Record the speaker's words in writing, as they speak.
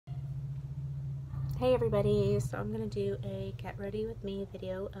Hey everybody, so I'm going to do a get ready with me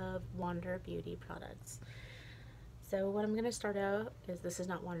video of Wander Beauty products. So what I'm going to start out is, this is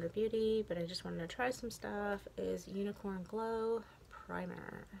not Wander Beauty, but I just wanted to try some stuff, is Unicorn Glow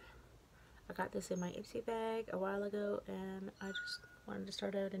Primer. I got this in my Ipsy bag a while ago and I just wanted to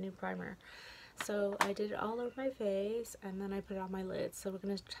start out a new primer. So I did it all over my face and then I put it on my lids. So we're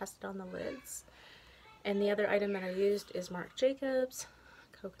going to test it on the lids. And the other item that I used is Marc Jacobs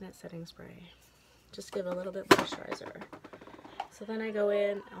Coconut Setting Spray. Just give a little bit moisturizer. So then I go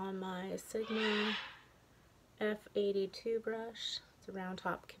in on my Sigma F82 brush. It's a round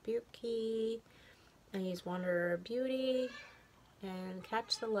top kabuki. I use Wander Beauty and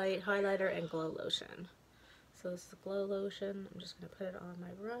Catch the Light highlighter and glow lotion. So this is the glow lotion. I'm just going to put it on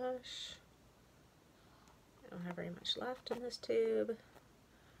my brush. I don't have very much left in this tube.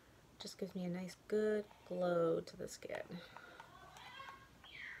 Just gives me a nice good glow to the skin.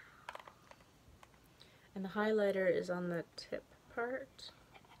 And the highlighter is on the tip part,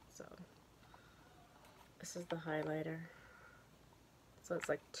 so this is the highlighter. So it's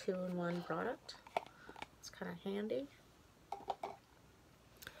like 2-in-1 product. It's kind of handy.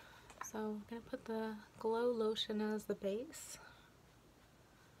 So I'm going to put the glow lotion as the base.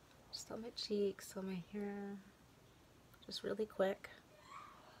 Just on my cheeks, on my hair, just really quick.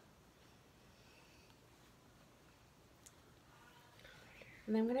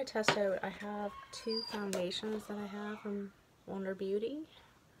 And then I'm going to test out, I have 2 foundations that I have from Wander Beauty,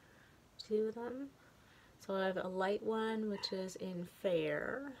 2 of them. So I have a light one, which is in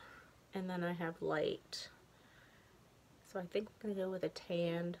Fair, and then I have light. So I think I'm going to go with a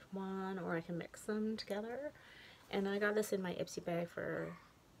tanned one, or I can mix them together. And I got this in my Ipsy bag for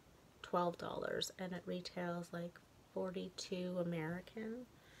 $12, and it retails like $42 American.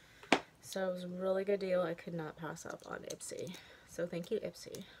 So it was a really good deal. I could not pass up on Ipsy. So thank you,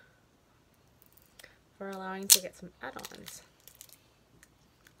 Ipsy, for allowing to get some add-ons.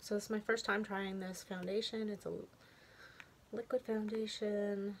 So this is my first time trying this foundation. It's a liquid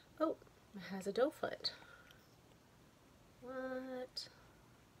foundation. Oh, it has a doe foot. What?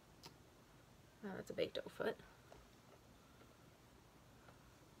 Oh, that's a big doe foot.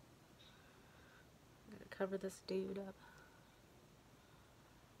 I'm gonna cover this dude up.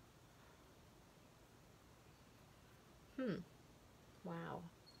 Wow.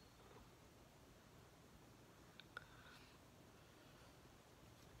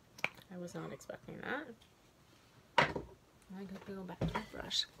 I was not expecting that. I got to go back to my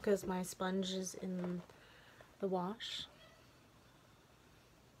brush because my sponge is in the wash.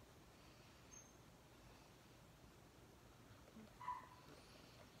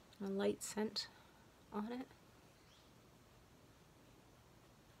 A light scent on it.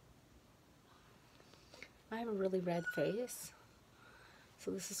 I have a really red face, so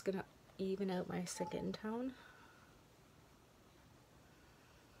this is going to even out my skin tone.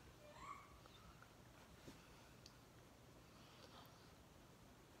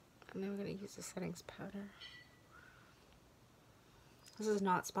 And then we're going to use the settings powder. This is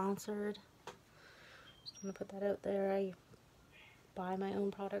not sponsored. Just want to put that out there. I buy my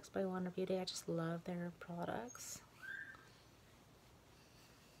own products by Wander Beauty. I just love their products.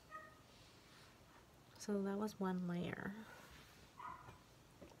 So that was one layer.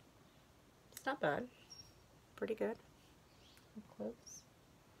 It's not bad. Pretty good. Up close. It's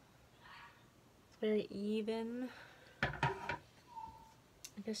very even. I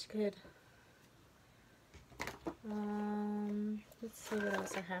guess you could, let's see what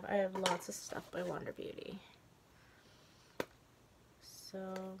else I have. I have lots of stuff by Wander Beauty.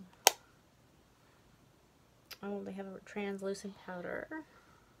 So, they have a translucent powder.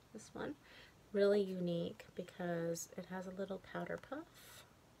 This one. Really unique because it has a little powder puff.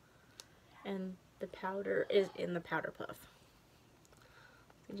 And the powder is in the powder puff.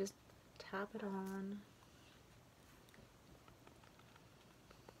 You just tap it on.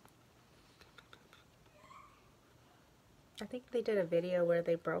 I think they did a video where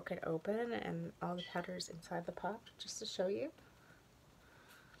they broke it open and all the powder's inside the puff, just to show you.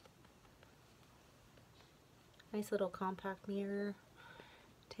 Nice little compact mirror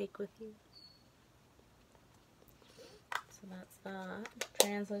take with you. So that's that.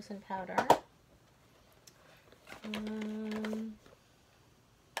 Translucent powder. I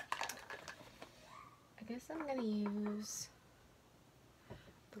guess I'm going to use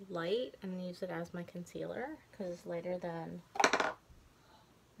the light and use it as my concealer because it's lighter than,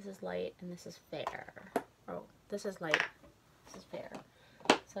 this is light and this is fair. Oh, this is light, this is fair.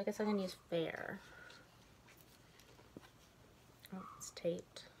 So I guess I'm going to use fair. Oh, it's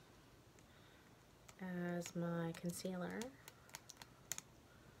taped as my concealer.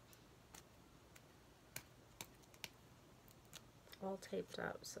 all taped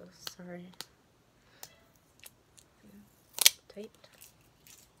up, so sorry. Taped.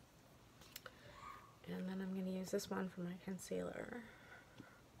 And then I'm going to use this one for my concealer.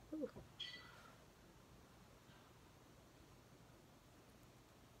 Ooh.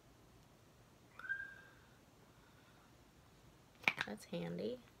 That's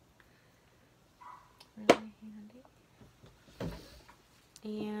handy. Really handy.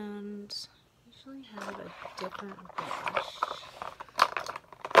 And usually have a different brush.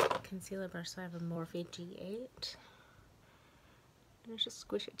 Concealer brush, so I have a Morphe G8. And I just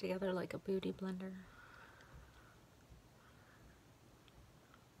squish it together like a beauty blender.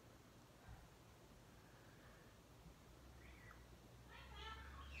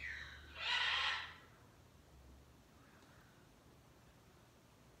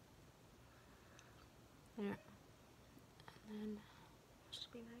 There. And then,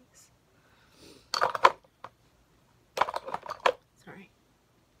 should be nice. Sorry.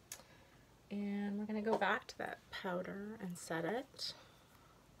 And we're going to go back to that powder and set it.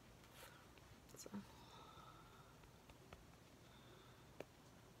 So.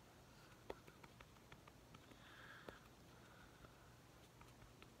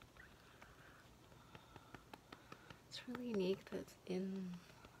 It's really unique that it's in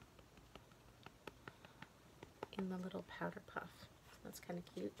the little powder puff. So that's kind of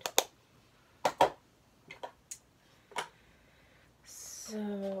cute. So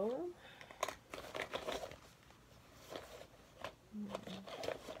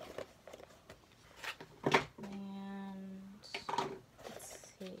and let's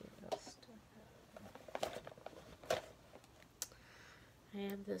see what else do I have. I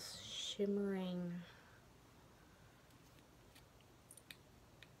have this shimmering,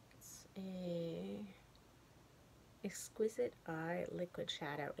 it's a Exquisite Eye Liquid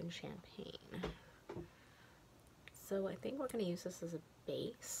Shadow in Champagne. So I think we're going to use this as a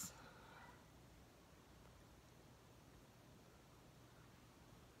base.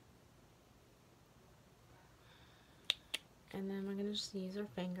 And then we're going to just use our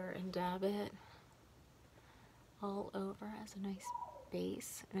finger and dab it all over as a nice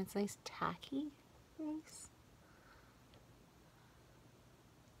base. And it's a nice tacky base.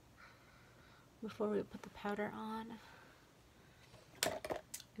 Before we put the powder on.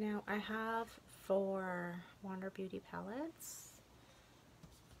 Now I have 4 Wander Beauty palettes.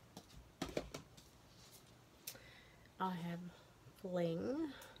 I have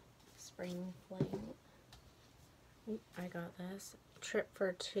Fling, Spring Fling. Oop, I got this. Trip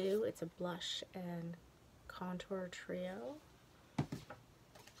for 2, it's a blush and contour trio.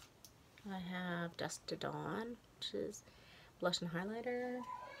 I have Dusk to Dawn, which is blush and highlighter.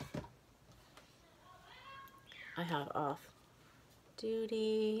 I have Off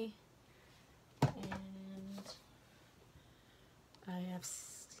Duty, and I have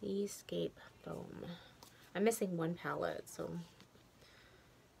Seascape Foam. I'm missing one palette, so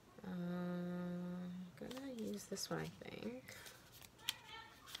I'm gonna use this one, I think.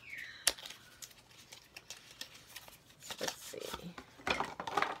 So let's see.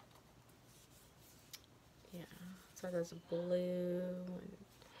 Yeah, so there's blue, and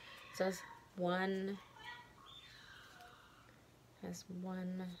it says has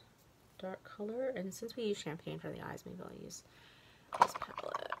one dark color, and since we use champagne for the eyes, maybe I'll use this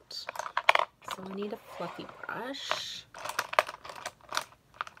palette. So we need a fluffy brush.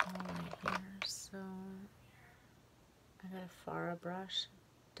 All right here, so I got a Farah brush,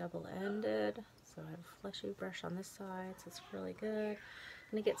 double-ended, so I have a fleshy brush on this side, so it's really good.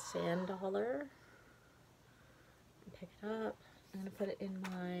 I'm gonna get Sand Dollar and pick it up. I'm gonna put it in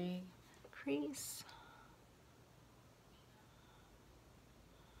my crease.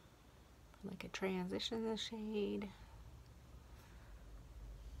 Like a transition shade.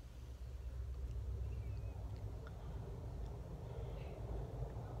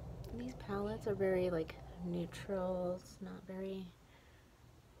 These palettes are very like neutrals, not very,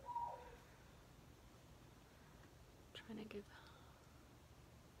 I'm trying to give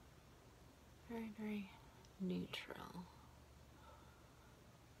very neutral.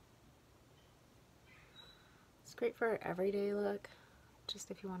 It's great for an everyday look, just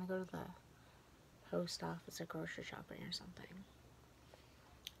if you want to go to the post office or grocery shopping or something.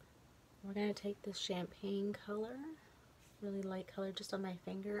 We're going to take this champagne color, really light color, just on my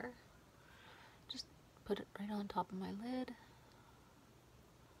finger. Just put it right on top of my lid.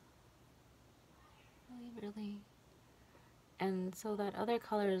 Really. And so that other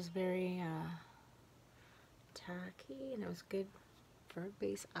color is very tacky, and it was good for a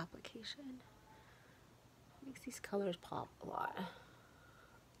base application. Makes these colors pop a lot.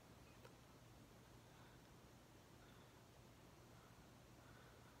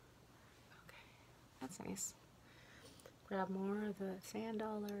 That's nice. Grab more of the sand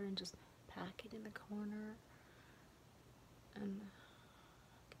dollar and just pack it in the corner and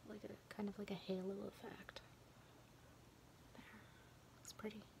get like a kind of like a halo effect. There. Looks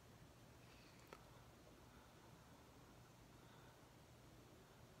pretty.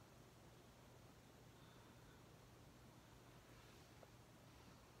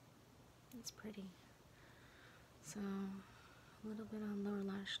 It's pretty. So a little bit on lower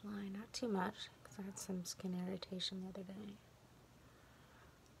lash line, not too much because I had some skin irritation the other day.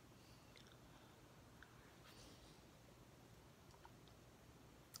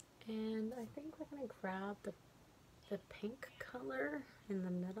 And I think we're going to grab the pink color in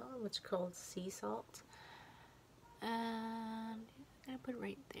the middle, which is called Sea Salt. And I'm going to put it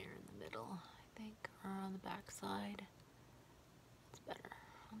right there in the middle, I think, or on the back side. It's better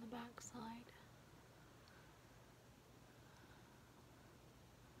on the back side.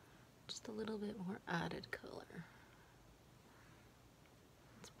 Just a little bit more added color.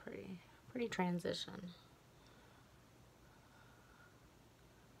 It's pretty transition.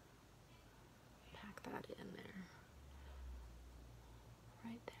 Pack that in there.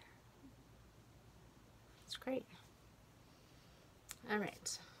 Right there. It's great.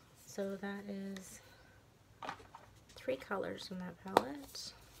 Alright, so that is 3 colors from that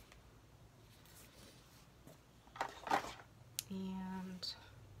palette. And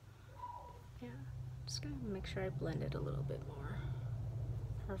yeah, just gonna make sure I blend it a little bit more.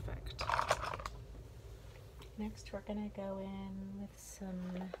 Perfect. Next, we're gonna go in with some,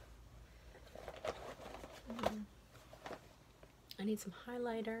 I need some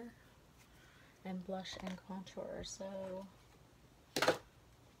highlighter and blush and contour. So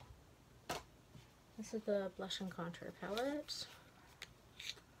this is the blush and contour palette.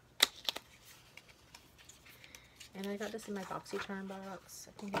 And I got this in my BoxyCharm box.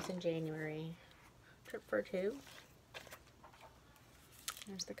 I think it was in January. Trip for 2.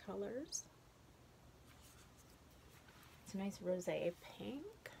 There's the colors. It's a nice rosé pink.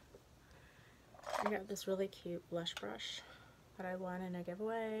 I got this really cute blush brush that I won in a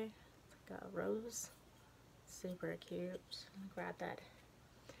giveaway. It's like a rose. Super cute. Grab that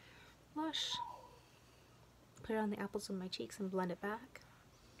blush. Put it on the apples of my cheeks and blend it back.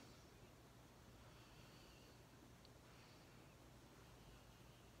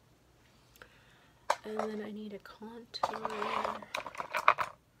 And then I need a contour.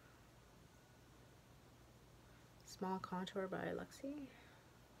 Small contour by Luxie.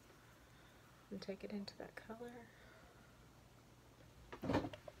 And take it into that color.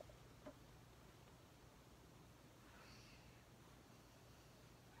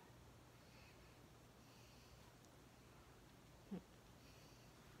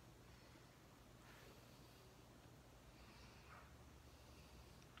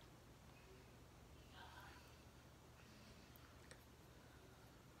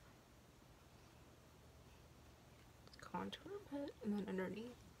 Contour a bit, and then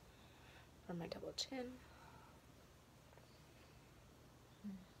underneath for my double chin.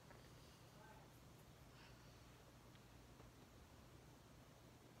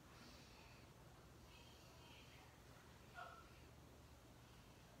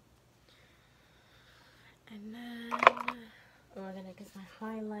 And then we're gonna get my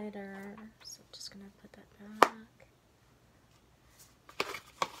highlighter, so I'm just gonna put that back.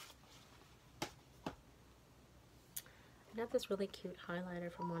 I got this really cute highlighter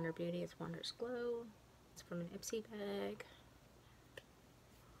from Wonder Beauty. It's Wonders Glow. It's from an Ipsy bag.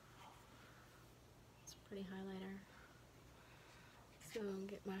 It's a pretty highlighter. So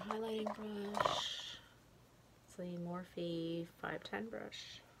get my highlighting brush. It's the Morphe 510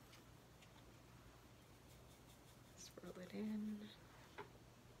 brush. Swirl it in.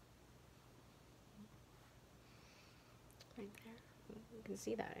 Right there. You can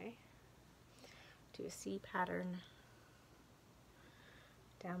see that, eh? Do a C pattern.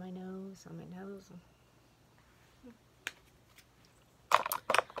 Down my nose, on my nose.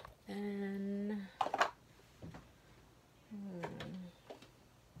 And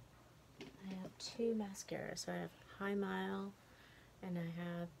I have 2 mascaras. So I have High Mile and I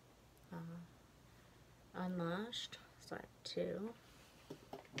have Unlashed. So I have 2.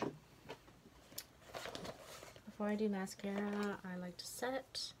 Before I do mascara, I like to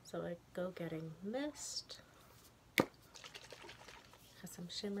set. So I go getting Mist. Has some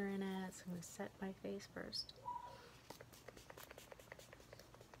shimmer in it, so I'm going to set my face first.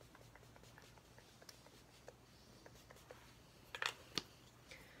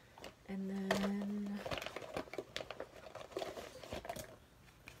 And then,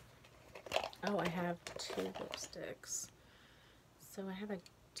 oh, I have 2 lipsticks. So I have a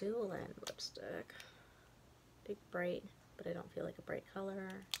dual end lipstick. big bright, but I don't feel like a bright color.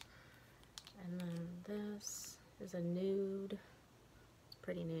 And then this is a nude. It's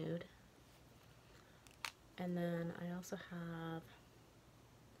pretty nude. And then I also have,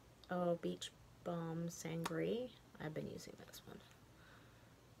 oh, Beach Balm Sangria. I've been using this one.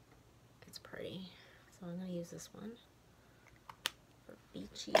 It's pretty. So I'm going to use this one for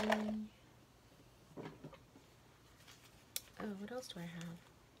beachy. Oh, what else do I have?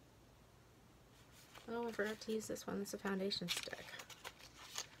 Oh, I forgot to use this one. It's a foundation stick.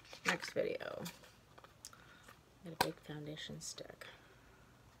 Next video. Got a big foundation stick.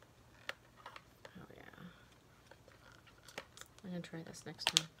 Oh yeah. I'm gonna try this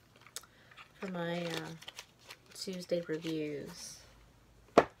next time for my Tuesday reviews.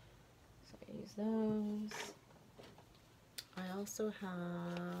 So I use those. I also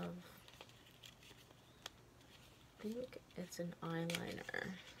have, I think it's an eyeliner.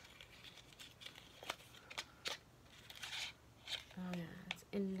 Oh yeah, it's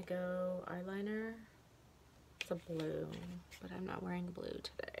indigo eyeliner. It's a blue, but I'm not wearing blue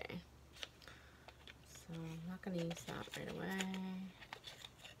today. So I'm not going to use that right away.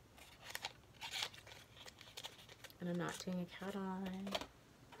 And I'm not doing a cat eye.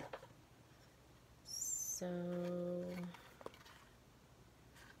 So,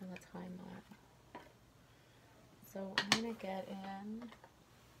 and that's High Mile. So I'm going to get in,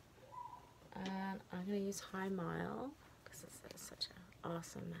 and I'm going to use High Mile, because this is such an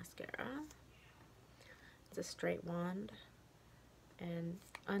awesome mascara. It's a straight wand, and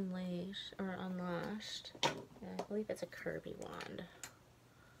unlashed, and I believe it's a curvy wand.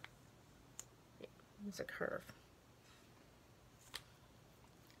 Yeah, it's a curve.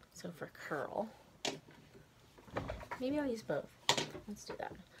 So for curl, maybe I'll use both. Let's do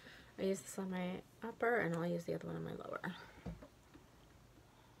that. I use this on my upper, and I'll use the other one on my lower.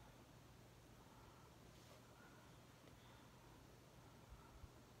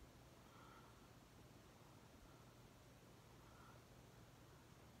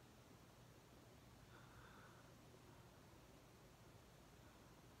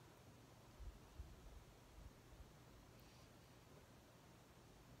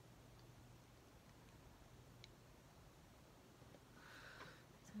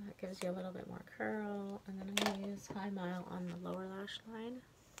 That gives you a little bit more curl, and then I'm going to use High Mile on the lower lash line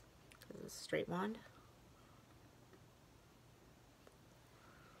because it's a straight wand.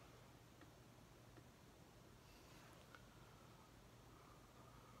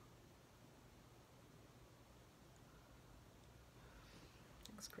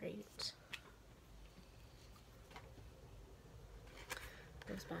 Looks great.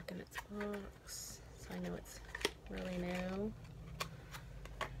 Goes back in its box, so I know it's really new.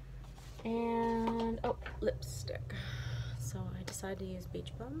 And, oh, lipstick. So I decided to use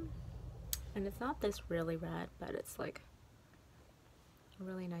Beach Bum. And it's not this really red, but it's like a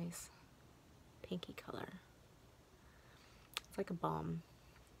really nice pinky color. It's like a balm.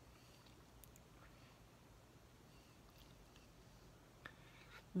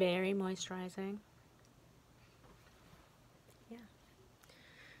 Very moisturizing. Yeah.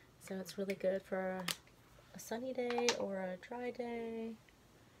 So it's really good for a sunny day or a dry day.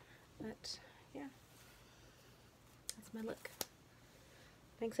 But yeah, that's my look.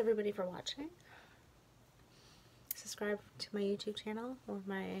 Thanks everybody for watching. Subscribe to my YouTube channel or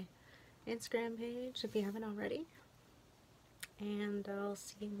my Instagram page if you haven't already. And I'll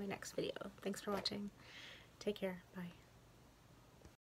see you in my next video. Thanks for watching. Take care. Bye.